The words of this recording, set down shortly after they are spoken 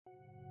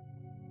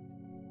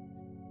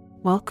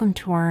Welcome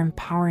to our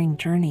empowering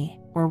journey,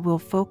 where we'll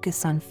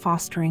focus on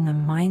fostering a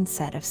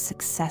mindset of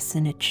success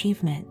and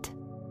achievement.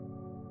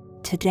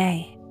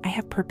 Today, I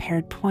have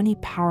prepared 20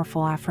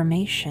 powerful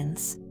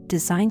affirmations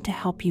designed to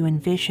help you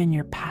envision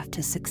your path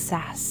to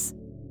success.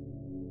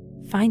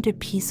 Find a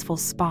peaceful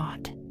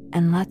spot,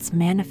 and let's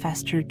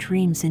manifest your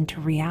dreams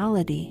into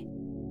reality.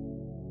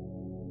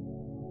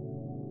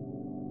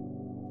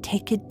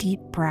 Take a deep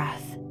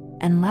breath,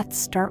 and let's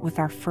start with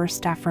our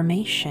first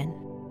affirmation.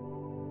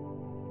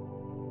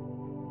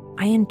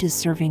 I am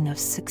deserving of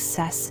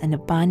success and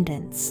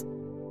abundance.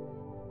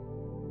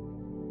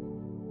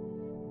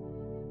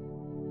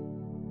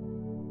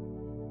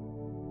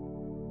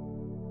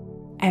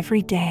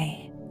 Every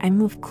day, I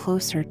move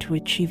closer to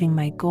achieving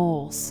my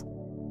goals.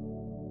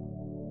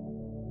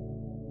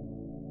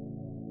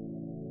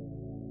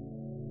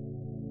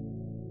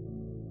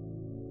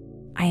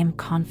 I am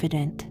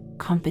confident,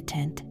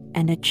 competent,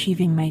 and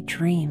achieving my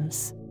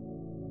dreams.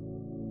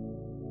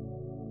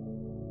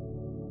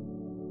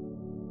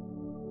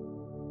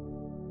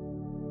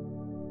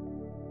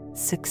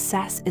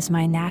 Success is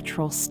my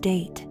natural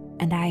state,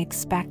 and I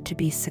expect to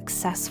be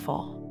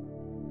successful.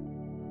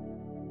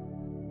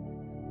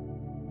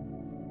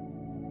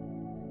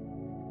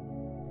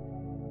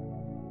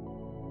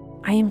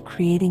 I am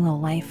creating a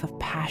life of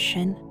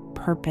passion,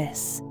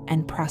 purpose,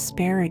 and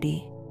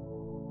prosperity.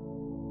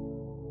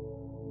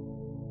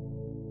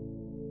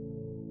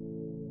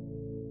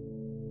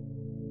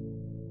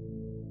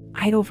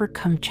 I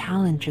overcome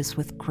challenges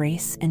with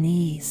grace and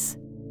ease.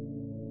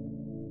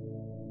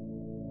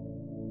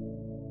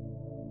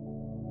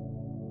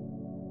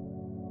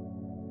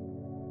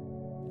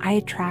 I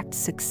attract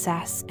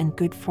success and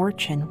good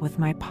fortune with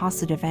my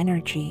positive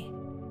energy.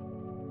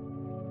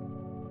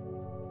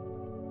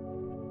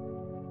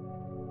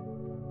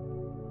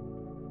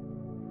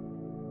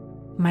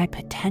 My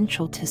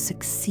potential to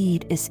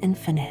succeed is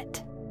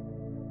infinite.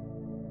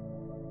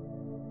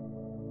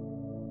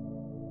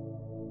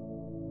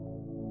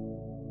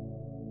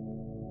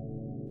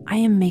 I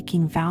am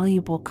making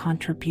valuable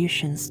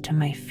contributions to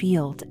my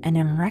field and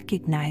am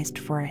recognized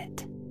for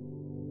it.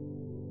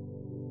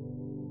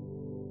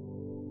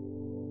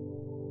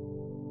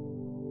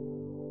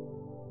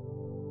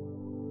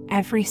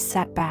 Every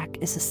setback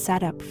is a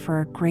setup for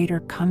a greater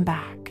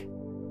comeback.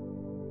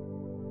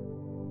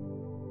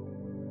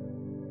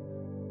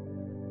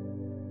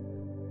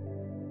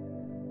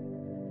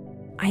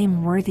 I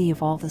am worthy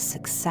of all the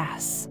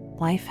success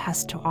life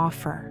has to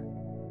offer.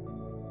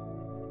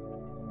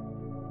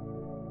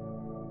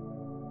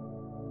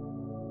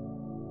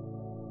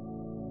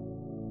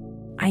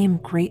 I am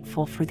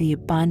grateful for the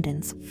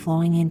abundance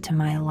flowing into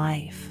my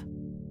life.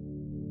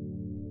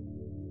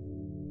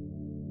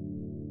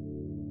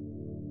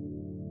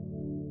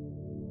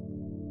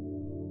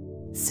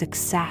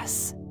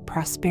 Success,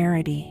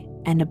 prosperity,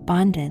 and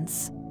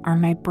abundance are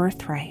my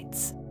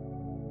birthrights.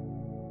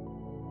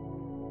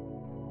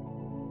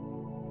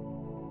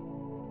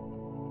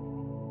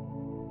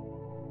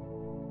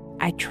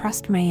 I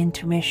trust my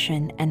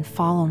intuition and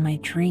follow my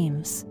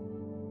dreams.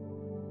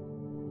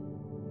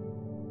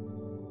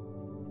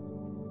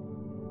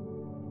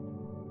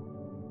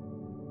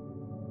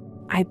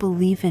 I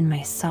believe in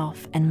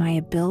myself and my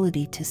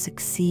ability to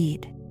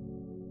succeed.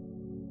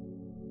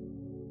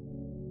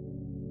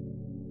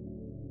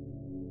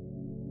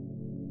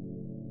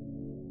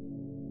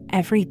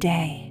 Every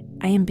day,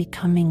 I am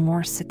becoming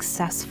more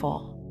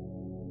successful.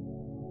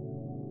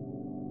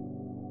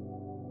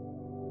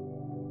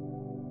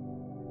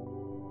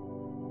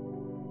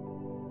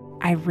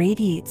 I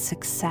radiate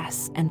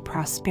success and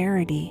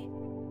prosperity.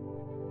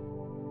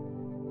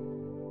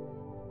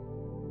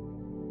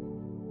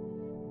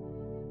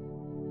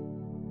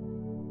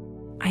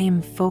 I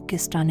am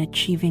focused on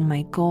achieving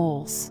my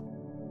goals.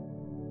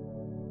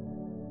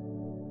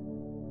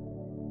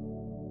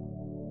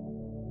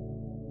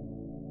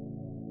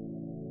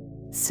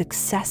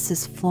 Success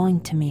is flowing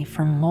to me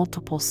from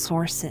multiple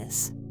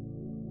sources.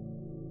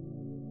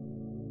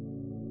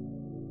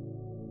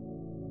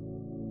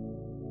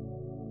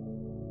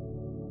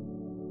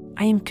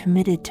 I am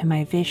committed to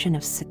my vision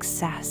of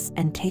success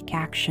and take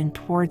action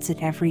towards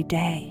it every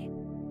day.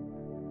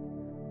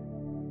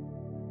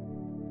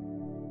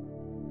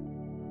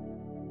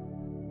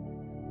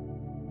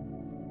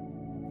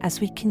 As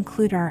we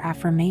conclude our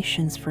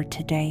affirmations for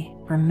today,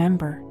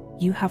 remember,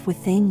 you have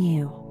within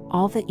you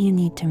all that you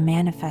need to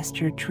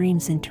manifest your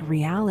dreams into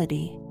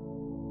reality.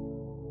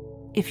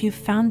 If you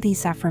found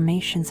these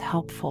affirmations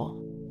helpful,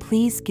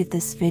 please give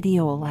this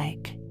video a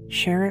like,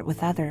 share it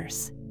with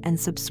others, and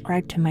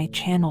subscribe to my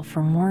channel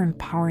for more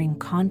empowering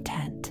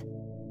content.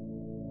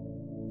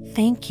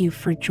 Thank you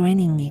for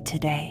joining me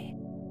today.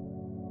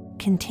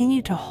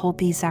 Continue to hold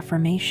these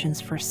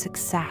affirmations for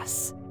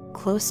success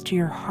close to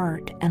your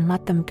heart and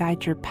let them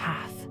guide your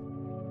path.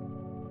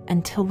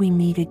 Until we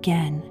meet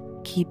again,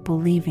 keep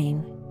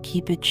believing,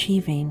 keep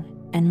achieving,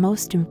 and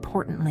most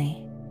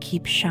importantly,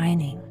 keep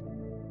shining.